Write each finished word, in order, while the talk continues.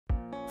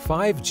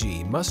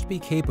5G must be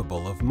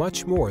capable of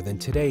much more than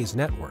today's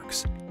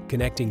networks,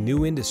 connecting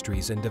new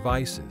industries and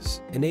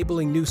devices,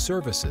 enabling new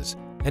services,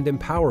 and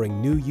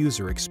empowering new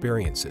user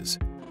experiences,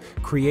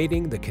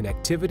 creating the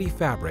connectivity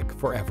fabric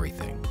for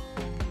everything.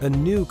 A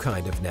new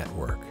kind of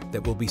network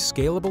that will be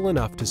scalable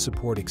enough to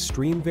support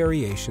extreme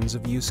variations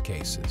of use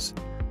cases,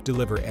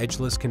 deliver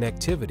edgeless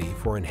connectivity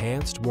for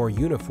enhanced, more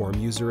uniform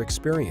user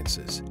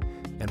experiences,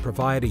 and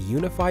provide a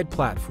unified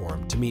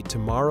platform to meet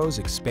tomorrow's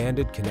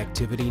expanded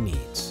connectivity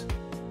needs.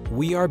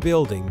 We are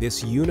building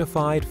this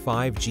unified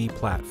 5G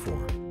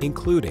platform,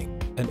 including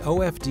an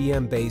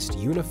OFDM-based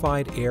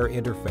unified air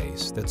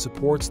interface that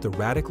supports the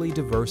radically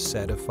diverse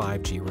set of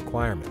 5G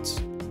requirements,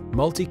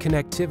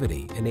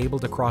 multi-connectivity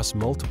enabled across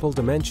multiple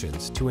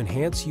dimensions to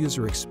enhance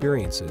user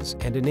experiences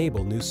and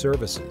enable new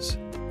services,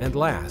 and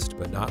last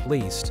but not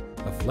least,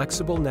 a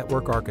flexible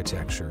network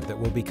architecture that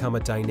will become a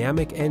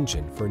dynamic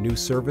engine for new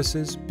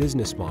services,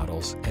 business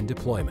models, and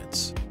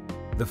deployments.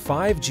 The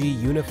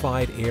 5G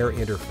Unified Air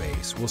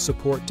Interface will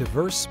support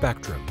diverse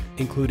spectrum,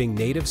 including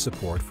native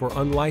support for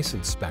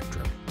unlicensed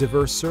spectrum,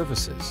 diverse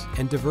services,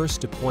 and diverse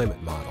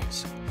deployment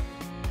models.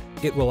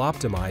 It will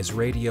optimize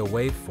radio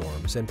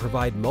waveforms and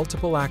provide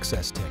multiple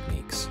access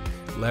techniques,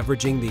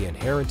 leveraging the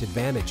inherent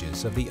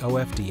advantages of the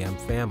OFDM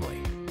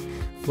family.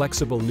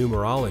 Flexible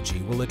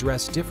numerology will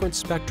address different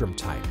spectrum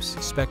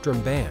types,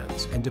 spectrum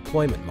bands, and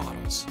deployment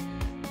models.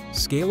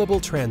 Scalable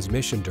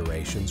transmission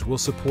durations will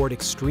support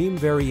extreme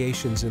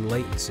variations in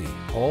latency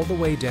all the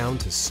way down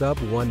to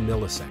sub-1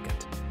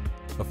 millisecond.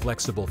 A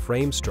flexible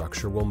frame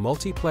structure will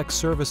multiplex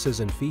services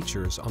and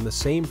features on the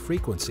same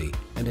frequency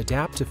and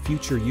adapt to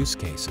future use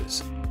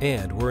cases.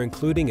 And we're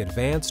including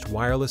advanced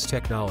wireless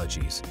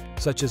technologies,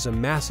 such as a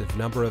massive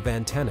number of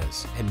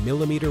antennas and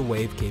millimeter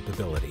wave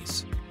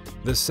capabilities.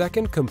 The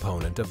second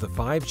component of the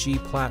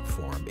 5G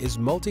platform is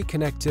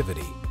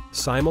multi-connectivity.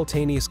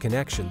 Simultaneous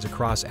connections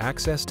across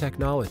access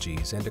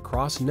technologies and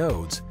across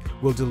nodes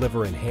will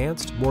deliver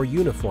enhanced, more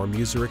uniform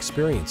user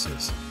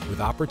experiences with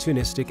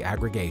opportunistic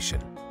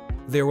aggregation.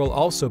 There will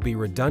also be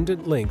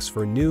redundant links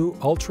for new,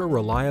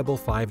 ultra-reliable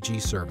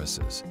 5G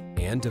services,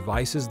 and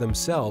devices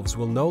themselves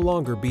will no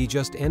longer be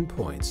just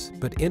endpoints,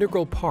 but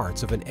integral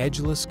parts of an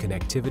edgeless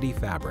connectivity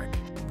fabric,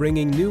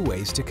 bringing new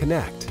ways to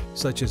connect,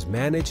 such as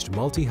managed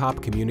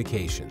multi-hop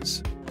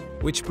communications.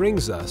 Which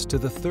brings us to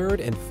the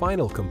third and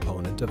final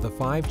component of the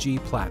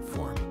 5G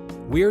platform.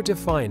 We're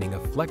defining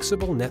a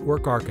flexible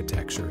network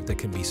architecture that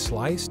can be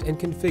sliced and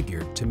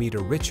configured to meet a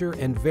richer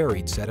and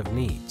varied set of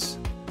needs.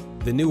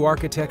 The new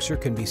architecture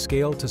can be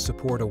scaled to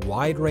support a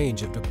wide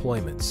range of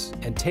deployments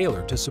and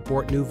tailored to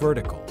support new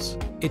verticals.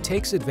 It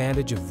takes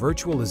advantage of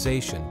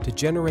virtualization to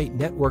generate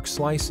network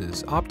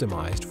slices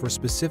optimized for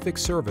specific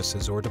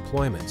services or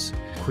deployments,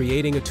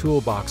 creating a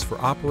toolbox for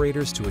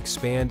operators to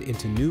expand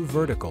into new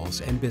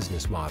verticals and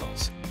business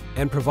models,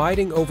 and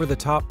providing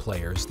over-the-top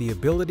players the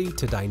ability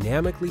to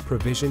dynamically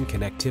provision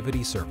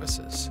connectivity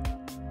services.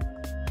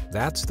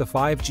 That's the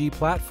 5G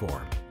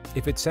platform.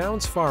 If it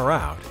sounds far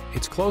out,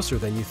 it's closer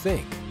than you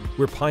think.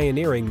 We're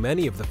pioneering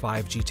many of the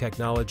 5G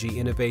technology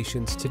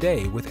innovations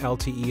today with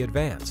LTE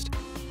Advanced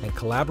and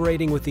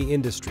collaborating with the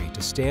industry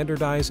to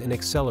standardize and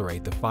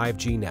accelerate the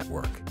 5G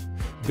network,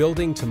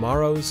 building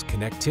tomorrow's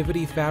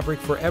connectivity fabric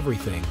for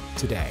everything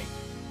today.